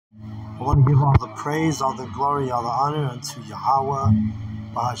I want to give all the praise, all the glory, all the honor unto Yahawah,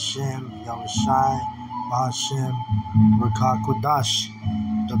 Bahashem, Yahushai, Bahashem, Rakakodash.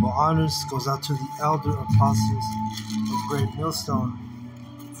 Double honors goes out to the elder apostles of Great Millstone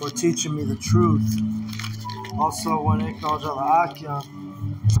for teaching me the truth. Also, I want to acknowledge all the Akia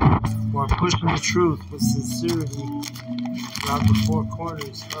who are pushing the truth with sincerity throughout the four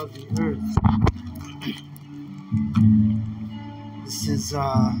corners of the earth. This is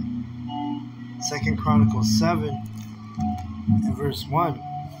 2 Chronicles 7 and verse 1.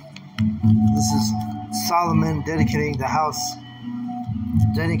 This is Solomon dedicating to the house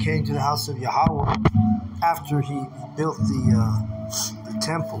of Yahawah after he built the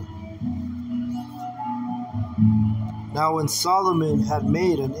temple. Now when Solomon had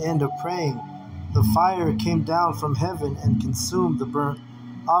made an end of praying, the fire came down from heaven and consumed the burnt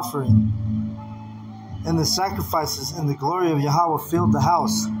offering, and the sacrifices, and the glory of Yahawah filled the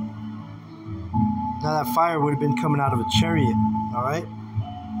house. Now that fire would have been coming out of a chariot, all right?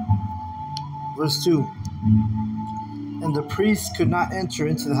 Verse 2. And the priests could not enter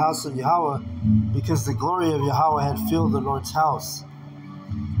into the house of Yahawah because the glory of Yahawah had filled the Lord's house.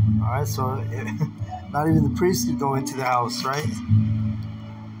 All right, so not even the priests could go into the house, right?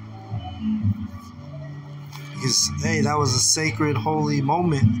 Because, hey, that was a sacred, holy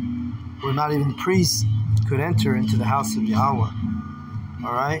moment where not even priests could enter into the house of Yahawah.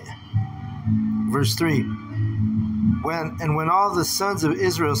 All right? Verse 3. When all the sons of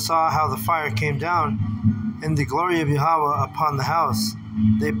Israel saw how the fire came down and the glory of Yahawah upon the house,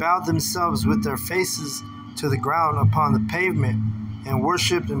 they bowed themselves with their faces to the ground upon the pavement and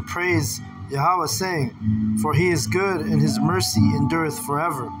worshipped and praised Yahawah, saying, For he is good and his mercy endureth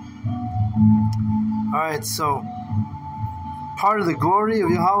forever. All right, so part of the glory of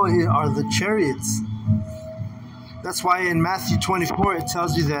Yahawah are the chariots. That's why in Matthew 24 it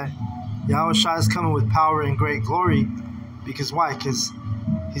tells you that Yahushua is coming with power and great glory. Because why? Because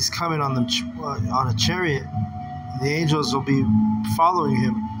he's coming on a chariot. The angels will be following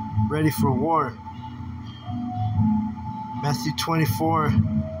him, ready for war. Matthew 24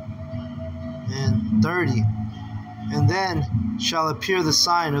 and 30. And then shall appear the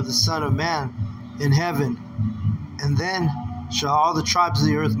sign of the Son of Man in heaven. And then shall all the tribes of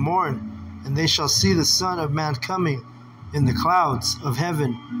the earth mourn, and they shall see the Son of Man coming in the clouds of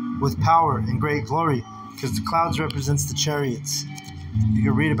heaven with power and great glory. Because the clouds represents the chariots. You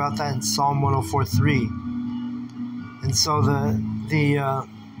can read about that in Psalm 104:3. And so the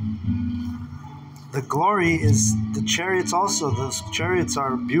glory is the chariots also. Those chariots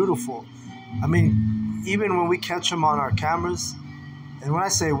are beautiful. I mean, even when we catch them on our cameras, and when I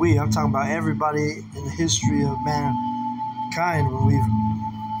say we, I'm talking about everybody in the history of mankind. When we've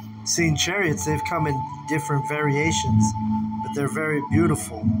seen chariots, they've come in different variations, but they're very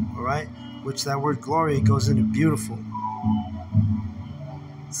beautiful, all right? Which that word glory goes into beautiful.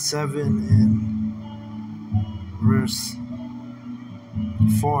 7 and verse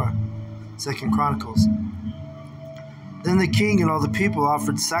 4, 2 Chronicles. Then the king and all the people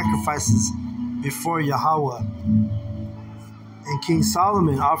offered sacrifices before Yahawah. And King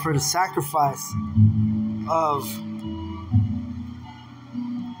Solomon offered a sacrifice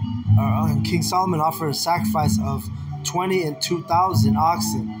of 20 and 2,000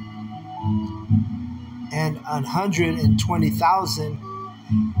 oxen and 120,000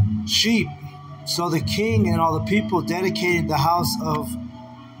 sheep. So the king and all the people dedicated the house of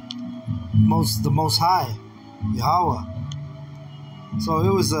the Most High, Yahawah. So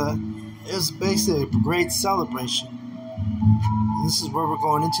it was basically a great celebration. And this is where we're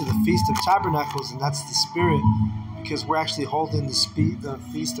going into the Feast of Tabernacles, and that's the spirit, because we're actually holding the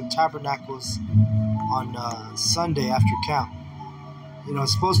Feast of Tabernacles on Sunday after camp. You know,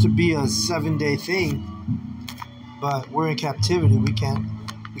 it's supposed to be a 7-day thing, but we're in captivity. We can't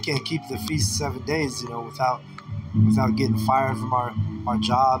keep the feast 7 days, you know, without getting fired from our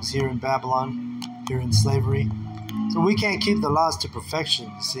jobs here in Babylon, here in slavery. So we can't keep the laws to perfection,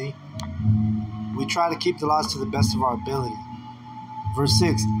 you see. We try to keep the laws to the best of our ability. Verse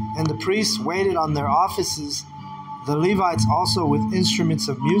 6, and the priests waited on their offices, the Levites also with instruments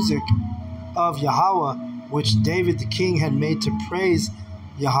of music of Yahawah, which David the king had made to praise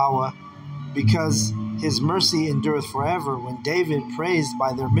Yahawah, because his mercy endureth forever. When David praised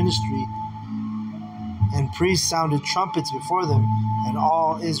by their ministry, and priests sounded trumpets before them, and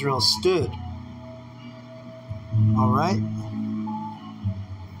all Israel stood. All right.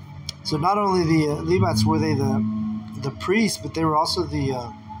 So not only the Levites were they the priests, but they were also the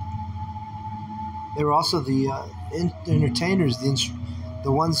entertainers,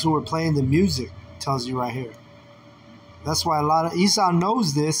 the ones who were playing the music. Tells you right here. That's why a lot of Esau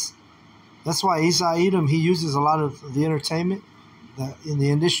knows this, That's why Esau Edom, he uses a lot of the entertainment in the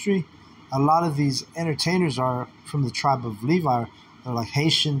industry. A lot of these entertainers are from the tribe of Levi. They're like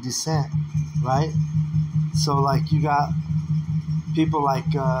Haitian descent, right? So like you got people like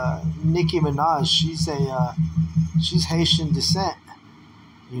Nicki Minaj. She's Haitian descent,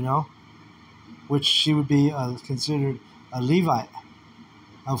 you know, which she would be considered a Levite.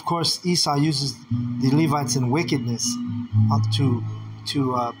 Of course, Esau uses the Levites in wickedness to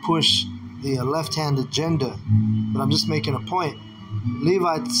push the left-hand agenda. But I'm just making a point.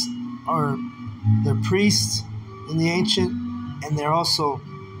 Levites they're priests in the ancient, and they're also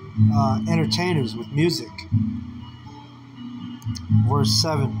entertainers with music. Verse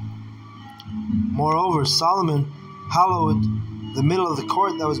 7. Moreover, Solomon hallowed the middle of the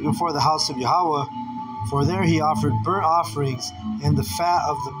court that was before the house of Yahawah, for there he offered burnt offerings and the fat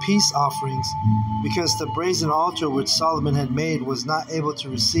of the peace offerings, because the brazen altar which Solomon had made was not able to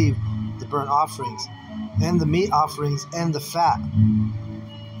receive the burnt offerings, and the meat offerings, and the fat.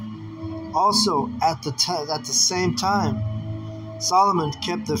 Also, at the same time, Solomon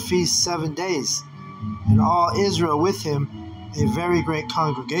kept the feast 7 days, and all Israel with him, a very great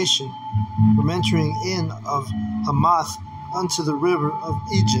congregation, from entering in of Hamath unto the river of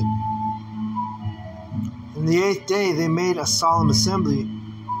Egypt. In the 8th day they made a solemn assembly,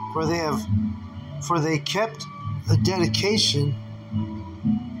 for they kept the dedication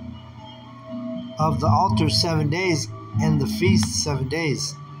of the altar 7 days, and the feast 7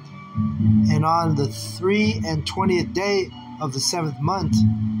 days. And on the 23rd day of the 7th month,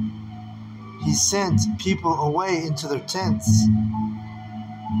 he sent people away into their tents,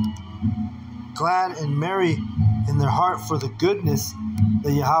 glad and merry in their heart for the goodness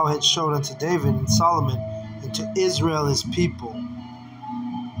that Yahawah had showed unto David and Solomon and to Israel his people.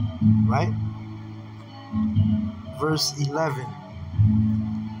 Right? Verse 11.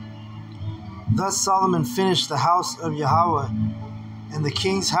 Thus Solomon finished the house of Yahawah and the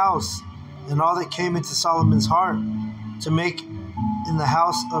king's house, and all that came into Solomon's heart to make in the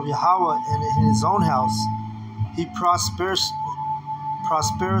house of Yahawah and in his own house, he prosperously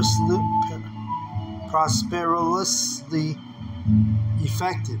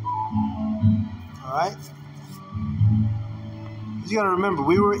effected. All right. You got to remember,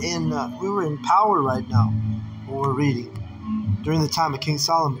 we were in power right now when we're reading. During the time of King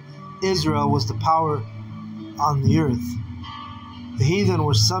Solomon, Israel was the power on the earth. The heathen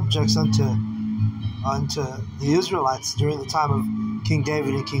were subjects unto the Israelites during the time of King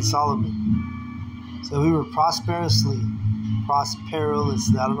David and King Solomon. So we were prosperously, I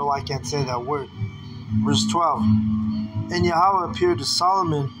don't know why I can't say that word. Verse 12. And Yahawah appeared to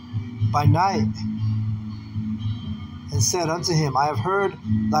Solomon by night, and said unto him, I have heard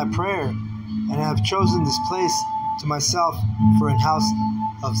thy prayer, and I have chosen this place to myself for an house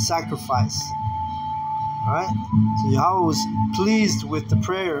of sacrifice. Alright? So Yahawah was pleased with the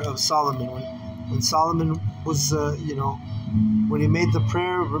prayer of Solomon. When Solomon was, when he made the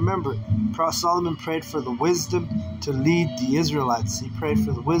prayer, remember, Solomon prayed for the wisdom to lead the Israelites. He prayed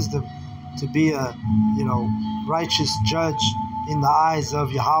for the wisdom to be a, righteous judge in the eyes of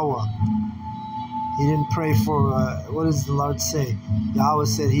Yahawah. He didn't pray for, what does the Lord say? Yahawah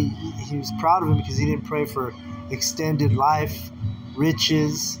said he was proud of him because he didn't pray for extended life,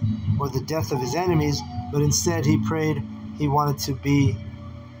 riches, or the death of his enemies, but instead he prayed he wanted to be,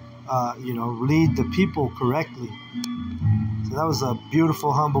 lead the people correctly. So that was a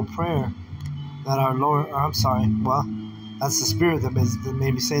beautiful, humble prayer that our Lord, that's the spirit that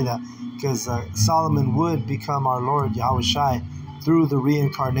made me say that, because Solomon would become our Lord, Yahweh Shai, through the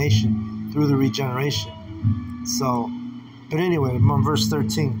reincarnation, through the regeneration. So, but anyway, on verse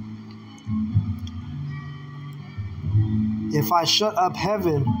 13. If I shut up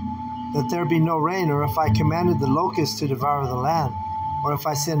heaven that there be no rain, or if I commanded the locusts to devour the land, or if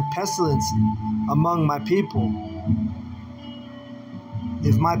I send pestilence among my people,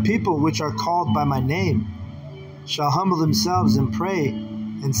 if my people which are called by my name shall humble themselves and pray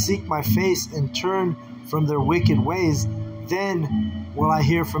and seek my face and turn from their wicked ways, then will I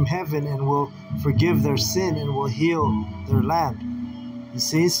hear from heaven and will forgive their sin and will heal their land. You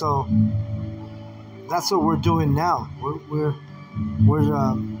see, so that's what we're doing now. We're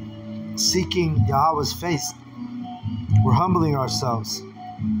seeking Yahweh's face. We're humbling ourselves.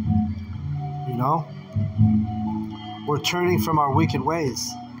 We're turning from our wicked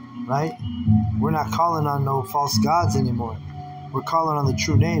ways, right? We're not calling on no false gods anymore. We're calling on the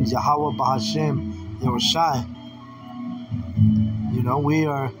true names, Yahawah, Bahashem, Yahushai. We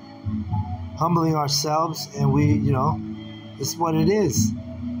are humbling ourselves, and it's what it is.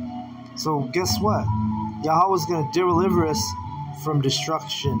 So guess what? Yahweh's going to deliver us from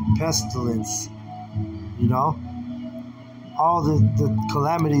destruction, pestilence, you know, all the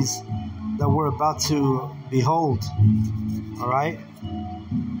calamities that we're about to behold. All right?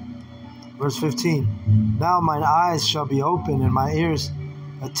 Verse 15. Now mine eyes shall be open and my ears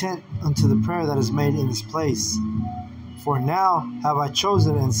attent unto the prayer that is made in this place. For now have I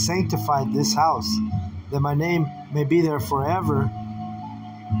chosen and sanctified this house, that my name may be there forever,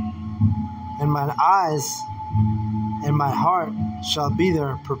 and mine eyes and my heart shall be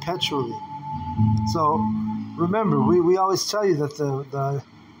there perpetually. So remember, we always tell you that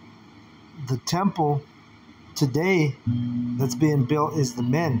the temple today that's being built is the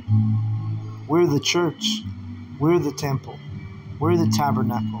men. We're the church. We're the temple. We're the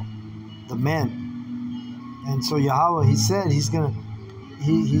tabernacle. The men. And so Yahawah, he said he's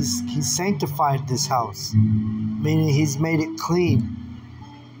sanctified this house, meaning he's made it clean.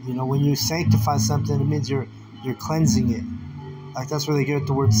 You know, when you sanctify something, it means you're cleansing it. Like that's where they get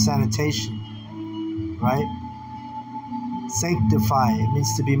the word sanitation, right? Sanctify, it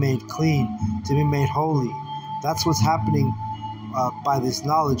means to be made clean, to be made holy. That's what's happening by this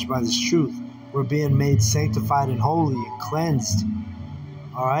knowledge, by this truth. We're being made sanctified and holy and cleansed.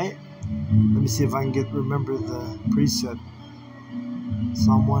 All right? Let me see if I can remember the precept.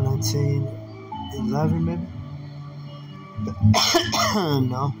 Psalm 119:11, maybe?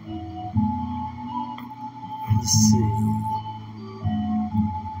 No. Let's see.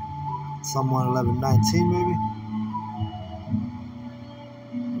 Psalm 111:19, maybe?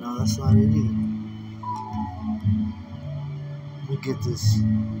 No, that's not it either. Let me get this.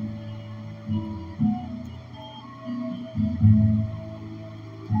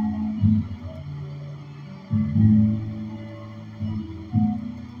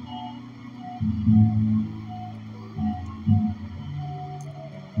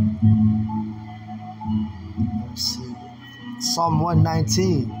 Let's see. Psalm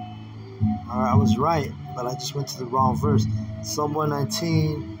 119. All right, I was right, but I just went to the wrong verse. Psalm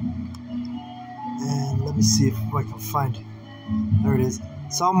 119. And let me see if I can find it. There it is.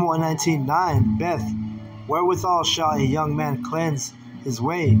 Psalm 119:9. Beth, wherewithal shall a young man cleanse his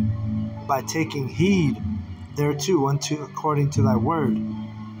way? By taking heed thereto, according to thy word.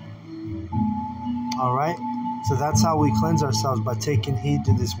 All right? So that's how we cleanse ourselves, by taking heed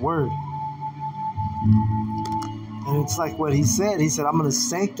to this word. And it's like what he said. He said, I'm going to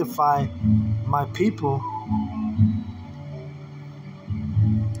sanctify my people.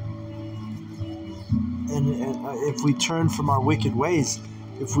 And if we turn from our wicked ways,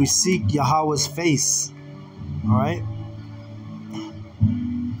 if we seek Yahawah's face, all right?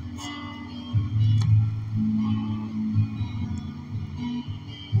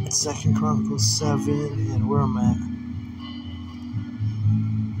 It's 2 Chronicles 7, and where am I at?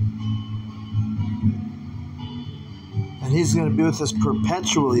 And he's going to be with us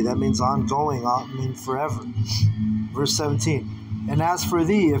perpetually. That means ongoing, I mean forever. Verse 17. And as for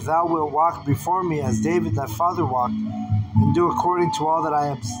thee, if thou wilt walk before me as David thy father walked, and do according to all that I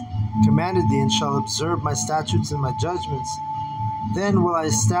have commanded thee, and shall observe my statutes and my judgments, then will I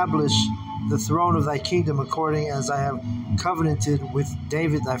establish the throne of thy kingdom according as I have covenanted with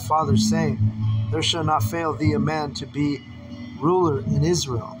David thy father, saying, there shall not fail thee a man to be ruler in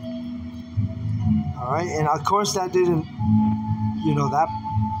Israel. All right, and of course that didn't,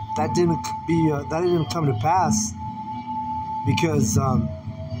 that didn't come to pass, because I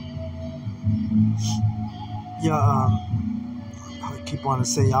keep wanting to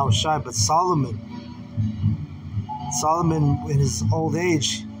say Yahushua, but Solomon in his old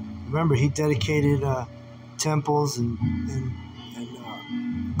age, remember, he dedicated temples and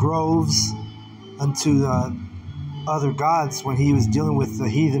groves unto other gods when he was dealing with the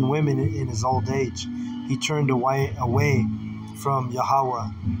heathen women in his old age. He turned away from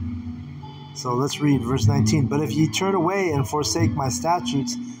Yahawah. So let's read verse 19. But if ye turn away and forsake my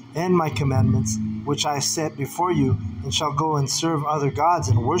statutes and my commandments, which I set before you, and shall go and serve other gods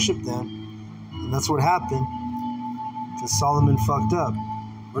and worship them, and that's what happened, because Solomon fucked up.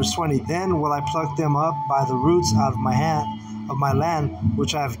 Verse 20, then will I pluck them up by the roots out of my land,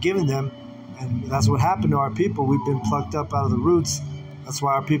 which I have given them. And that's what happened to our people. We've been plucked up out of the roots. That's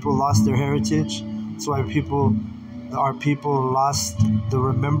why our people lost their heritage. That's why our people lost the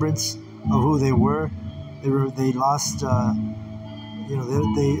remembrance of who they were. They lost,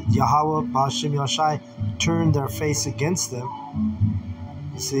 Yahawah, Ba'ashem Yashai, turned their face against them.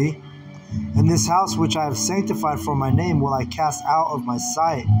 You see? And this house which I have sanctified for my name will I cast out of my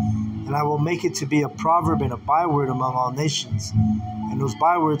sight, and I will make it to be a proverb and a byword among all nations. And those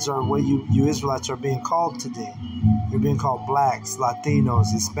bywords are what you Israelites are being called today. You're being called blacks,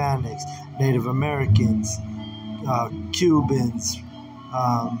 Latinos, Hispanics, Native Americans, Cubans,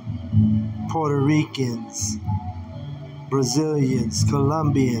 Puerto Ricans, Brazilians,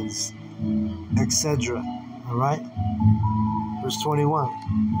 Colombians, etc. All right? Verse 21.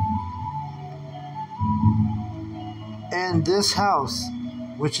 And this house,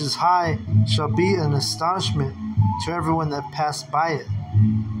 which is high, shall be an astonishment to everyone that passed by it,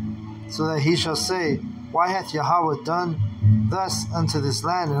 so that he shall say, why hath Yahawah done thus unto this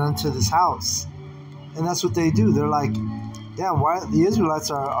land and unto this house? And that's what they do. They're like, yeah, why the Israelites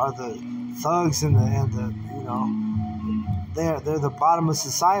are the thugs and the you know, they're the bottom of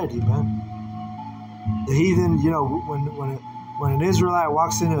society, man. The heathen, you know, when an Israelite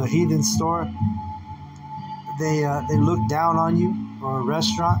walks into a heathen store, they look down on you, or a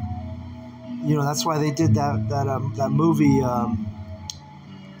restaurant. You know, that's why they did that movie.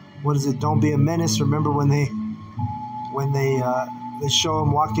 What is it? Don't Be a Menace. Remember when they show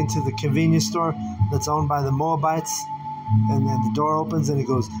him walk into the convenience store that's owned by the Moabites, and then the door opens and it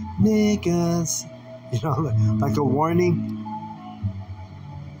goes, niggas, you know, like a warning.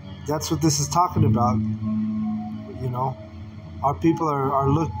 That's what this is talking about. You know, our people are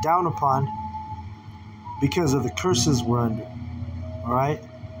looked down upon because of the curses we're under. All right.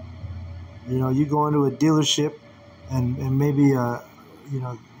 You know, you go into a dealership and maybe you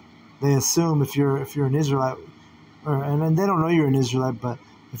know, they assume if you're an Israelite, and then they don't know you're an Israelite, but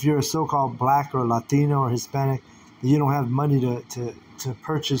if you're a so-called black or Latino or Hispanic, you don't have money to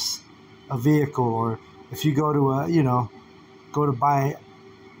purchase a vehicle, or if you go to go to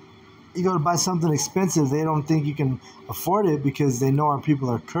buy something expensive, they don't think you can afford it because they know our people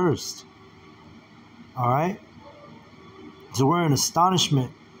are cursed. All right? So we're in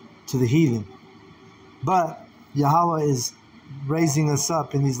astonishment to the heathen. But Yahawah is raising us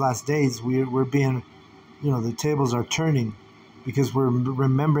up in these last days. We're being, you know, the tables are turning because we're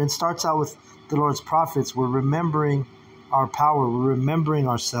remembering. It starts out with the Lord's prophets. We're remembering our power. We're remembering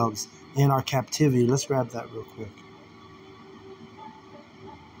ourselves in our captivity. Let's grab that real quick.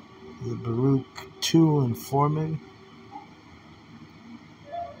 The Baruch 2 and 4 maybe.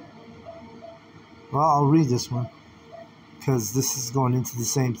 Well, I'll read this one because this is going into the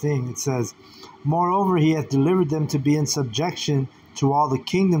same thing. It says, moreover, he hath delivered them to be in subjection to all the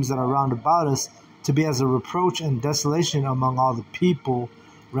kingdoms that are round about us, to be as a reproach and desolation among all the people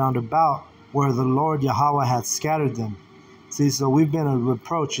round about, where the Lord Yahawah hath scattered them. See, so we've been a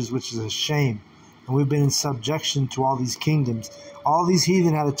reproach, which is a shame. And we've been in subjection to all these kingdoms. All these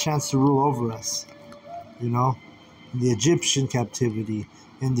heathen had a chance to rule over us. You know, in the Egyptian captivity,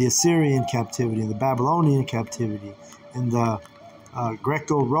 in the Assyrian captivity, in the Babylonian captivity, in the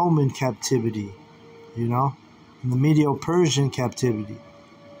Greco-Roman captivity, you know, in the Medo-Persian captivity.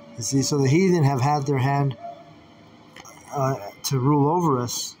 You see, so the heathen have had their hand to rule over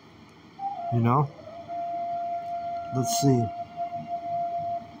us, you know. Let's see.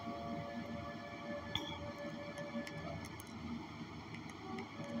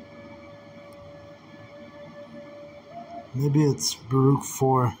 Maybe it's Baruch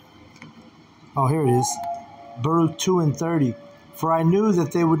 4. Oh, here it is. Baruch 2 and 30. For I knew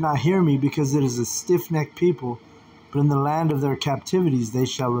that they would not hear me, because it is a stiff-necked people, but in the land of their captivities they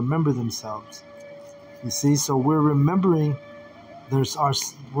shall remember themselves. You see, so we're remembering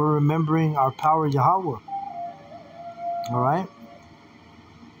our power, Yahawah. All right?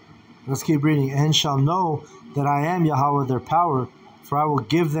 Let's keep reading. And shall know that I am Yahawah their power, for I will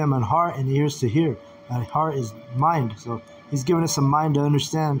give them an heart and ears to hear. And heart is mind. So he's given us a mind to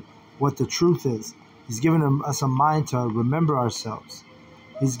understand what the truth is. He's given us a mind to remember ourselves.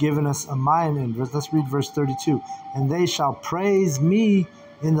 He's given us a mind, and let's read verse 32. And they shall praise me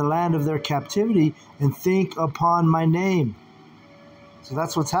in the land of their captivity, and think upon my name. So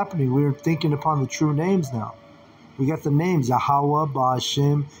that's what's happening. We're thinking upon the true names now. We got the names Yahawah,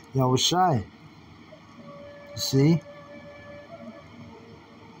 Ba'ashem, Yahushai. See?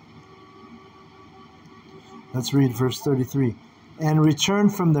 Let's read verse 33. And return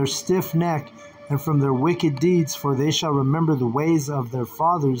from their stiff neck and from their wicked deeds, for they shall remember the ways of their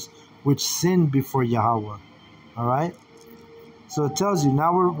fathers, which sinned before Yahawah. All right? So it tells you,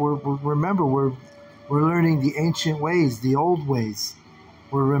 now we're learning the ancient ways, the old ways.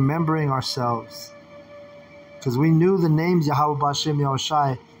 We're remembering ourselves. Because we knew the names Yahawah, Ba'ashem,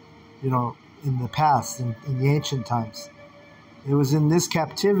 Yahushai, you know, in the past, in the ancient times. It was in this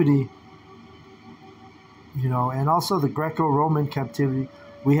captivity, you know, and also the Greco-Roman captivity,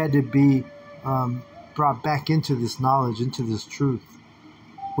 we had to be brought back into this knowledge, into this truth,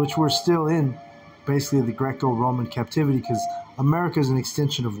 which we're still in, basically the Greco-Roman captivity, because America is an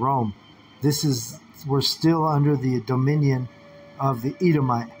extension of Rome. We're still under the dominion of the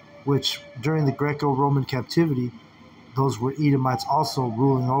Edomite, which during the Greco-Roman captivity, those were Edomites also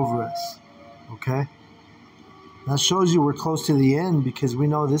ruling over us. Okay? That shows you we're close to the end, because we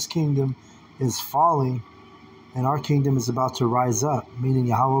know this kingdom is falling and our kingdom is about to rise up, meaning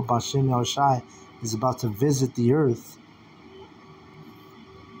Yahawah B'Shem Yahushai is about to visit the earth.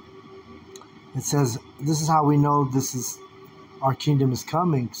 It says, this is how we know our kingdom is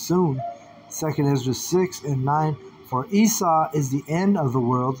coming soon. 2 Ezra 6 and 9, for Esau is the end of the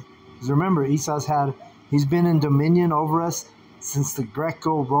world. Because remember, he's been in dominion over us since the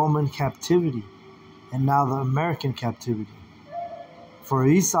Greco-Roman captivity and now the American captivity. For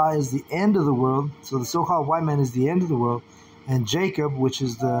Esau is the end of the world, so the so-called white man is the end of the world, and Jacob, which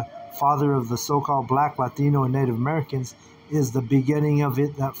is the father of the so-called black, Latino, and Native Americans, is the beginning of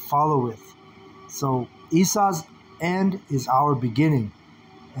it that followeth. So Esau's end is our beginning,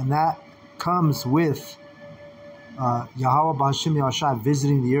 and that comes with Yahawah B'Shem Yahushai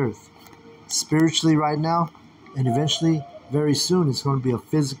visiting the earth spiritually right now, and eventually, very soon, it's going to be a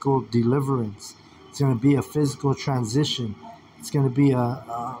physical deliverance. It's going to be a physical transition. It's going to be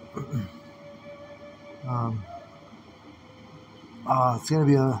a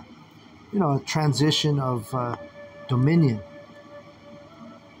transition of dominion.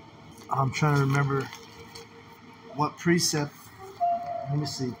 I'm trying to remember what precept. Let me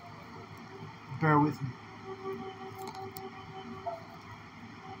see. Bear with me.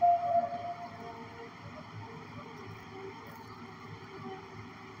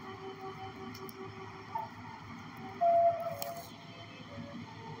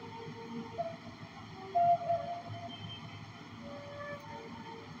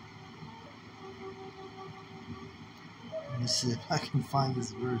 Let me see if I can find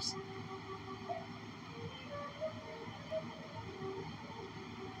this verse.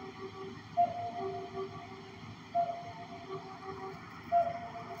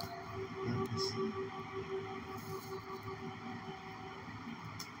 Let me see.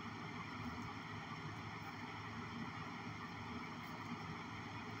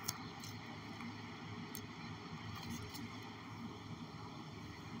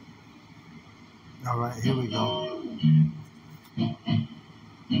 All right, here we go.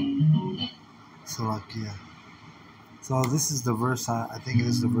 So this is the verse, I think it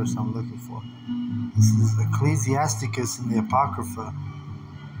is the verse I'm looking for. This is Ecclesiasticus in the Apocrypha.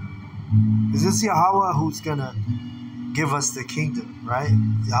 Is this Yahawah who's going to give us the kingdom, right?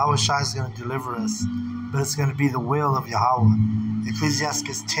 Yahweh Shai is going to deliver us, but it's going to be the will of Yahawah.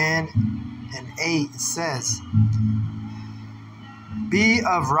 Ecclesiasticus 10 and 8 says,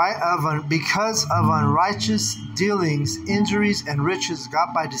 because of unrighteous dealings, injuries, and riches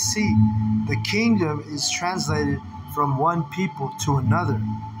got by deceit, the kingdom is translated from one people to another.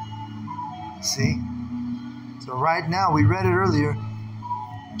 See? So right now, we read it earlier,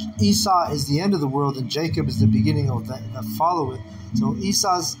 Esau is the end of the world and Jacob is the beginning of that followeth. So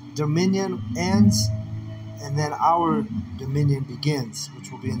Esau's dominion ends and then our dominion begins,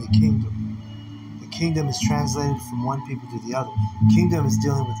 which will be in the kingdom. The kingdom is translated from one people to the other. Kingdom is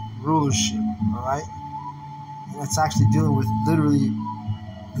dealing with rulership, all right? And it's actually dealing with literally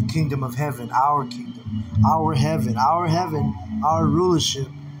the kingdom of heaven, our kingdom, our heaven, our rulership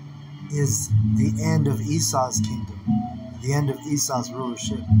is the end of Esau's kingdom, the end of Esau's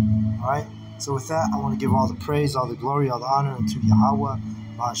rulership. All right? So with that, I want to give all the praise, all the glory, all the honor unto Yahawah,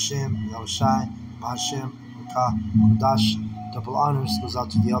 B'Shem, Yahushai, B'Shem, Rakah, Kodash. Double honors goes out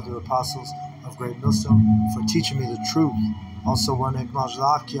to the elder apostles of Great Millstone for teaching me the truth. Also want to acknowledge the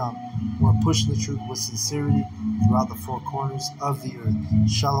Akyam, who are pushing the truth with sincerity throughout the four corners of the earth.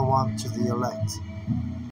 Shalom to the elect.